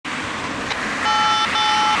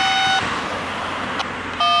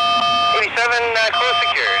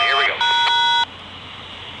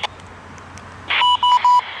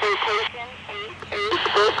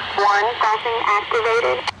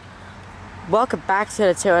activated. Welcome back to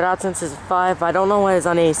the Toronto-Sarnia 5. I don't know why it's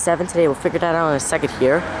on A7 today. We'll figure that out in a second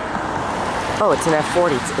here. Oh, it's an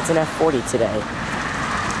F40. It's an F40 today.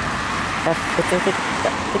 I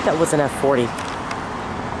think that was an F40.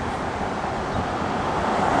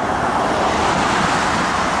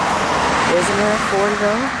 Isn't it an F40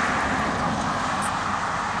 though?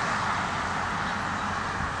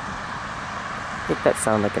 I think that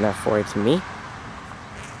sounded like an F40 to me.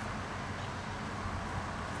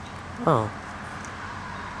 Oh.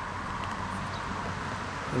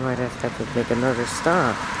 We might have to make another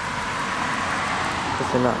stop.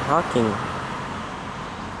 Because they're not talking.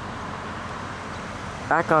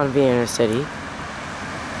 Back on Vienna City.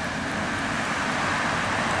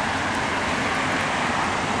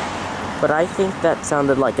 But I think that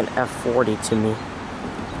sounded like an F40 to me.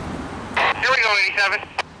 Here we go, 87.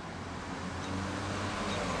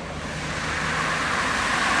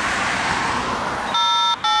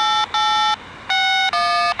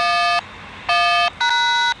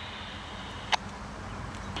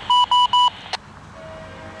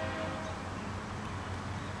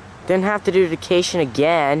 Didn't have to do vacation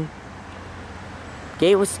again.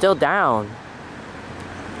 Gate was still down.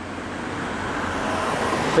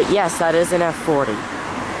 But yes, that is an F40.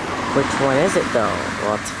 Which one is it though?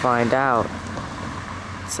 Well, let's find out.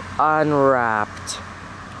 It's unwrapped.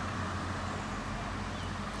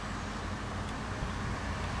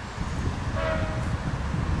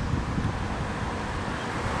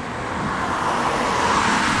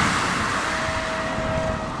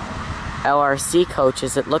 LRC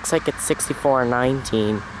coaches, it looks like it's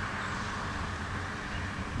 6419.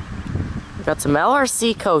 We've got some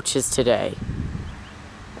LRC coaches today.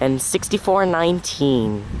 And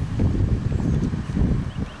 6419.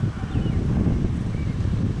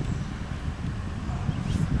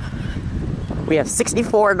 We have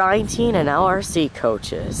 6419 and LRC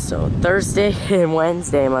coaches. So Thursday and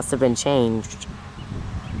Wednesday must have been changed.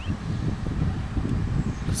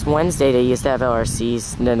 Wednesday they used to have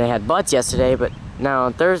LRCs, and then they had buds yesterday, but now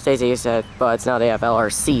on Thursdays they used to have buds, now they have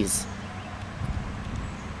LRCs.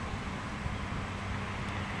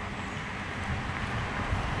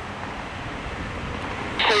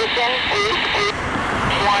 Station 881,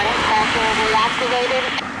 passenger reactivated.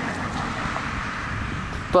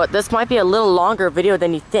 But this might be a little longer video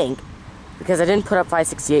than you think, because I didn't put up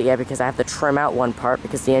 568 yet, because I have to trim out one part,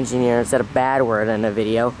 because the engineer said a bad word in the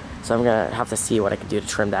video. So I'm gonna have to see what I can do to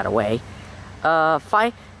trim that away. But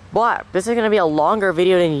this is gonna be a longer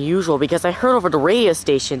video than usual because I heard over the radio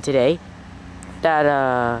station today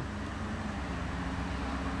that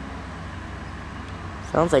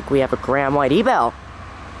sounds like we have a Graham White eval.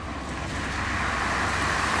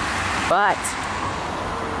 But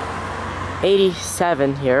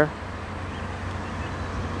 87 here.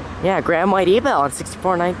 Yeah, Graham White eval on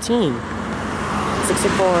 6419.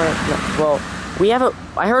 64. Well. We have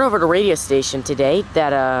I heard over the radio station today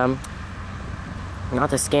that, not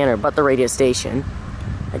the scanner, but the radio station,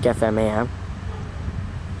 like FMAM.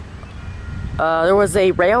 There was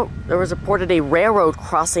reported a railroad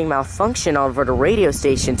crossing malfunction over the radio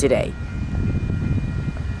station today.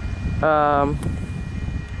 There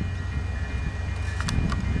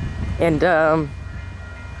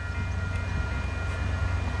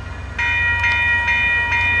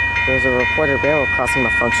was a reported railroad crossing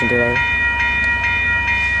malfunction today.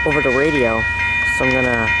 Over the radio, so I'm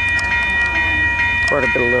gonna record a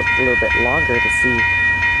little bit longer to see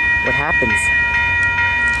what happens.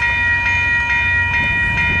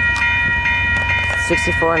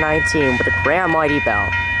 6419 with a Graham White eval.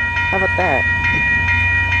 How about that?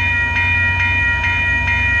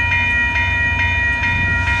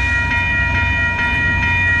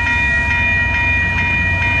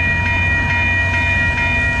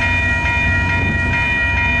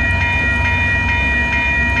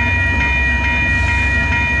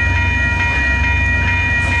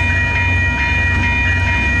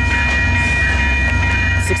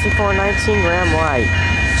 $64.19 Graham White.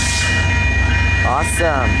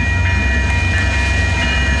 Awesome.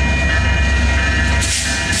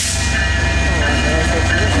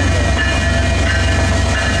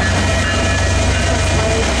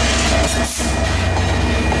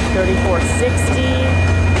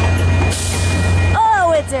 $34.60.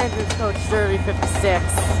 Oh, it's Andrew's coach 3056.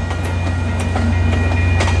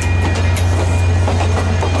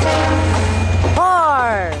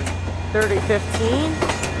 Hard 3015.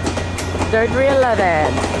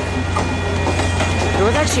 3311. There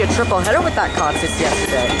was actually a triple header with that contest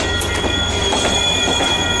yesterday.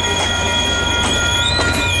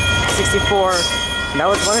 64. That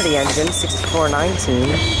was one of the engines, 6419.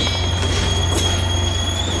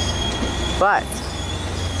 But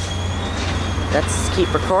let's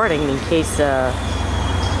keep recording in case we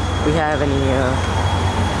have any,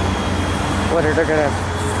 whether they're gonna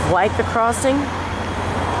flag the crossing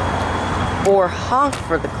or honk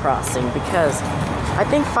for the crossing, because I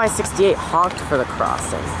think 568 honked for the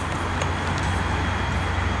crossing.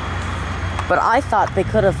 But I thought they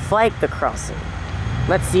could have flagged the crossing.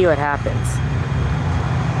 Let's see what happens.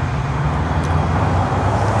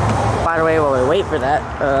 By the way, while I wait for that,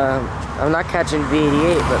 I'm not catching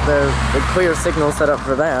V88, but the clear signal set up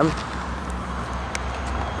for them.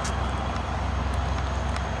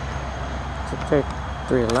 So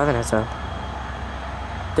 311 has a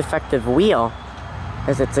defective wheel,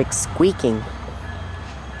 as it's like squeaking.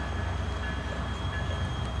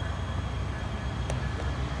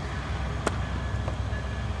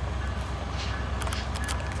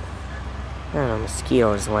 I don't know,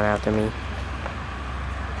 mosquitoes went after me.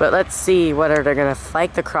 But let's see whether they're gonna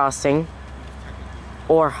flag the crossing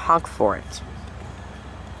or honk for it.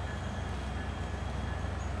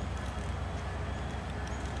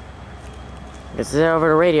 This is over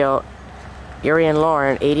the radio. Erie and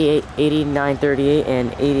Lauren, 88, 8938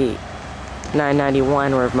 and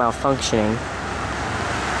 8991 were malfunctioning.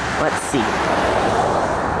 Let's see.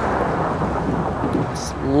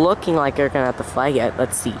 It's looking like they're gonna have to flag it.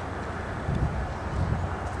 Let's see.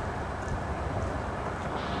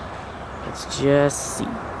 Let's just see.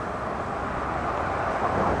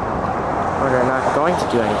 Or they're not going to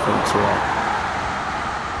do anything to it.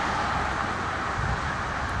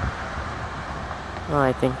 Well,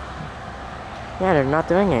 I think... yeah, they're not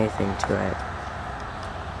doing anything to it.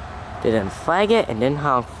 They didn't flag it and didn't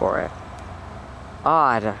honk for it.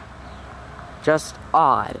 Odd. Just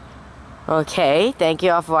odd. Okay, thank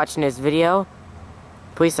you all for watching this video.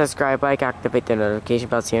 Please subscribe, like, activate the notification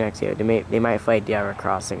bell. See you next video. They might flag the other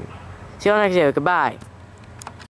crossing. See you next video. Goodbye.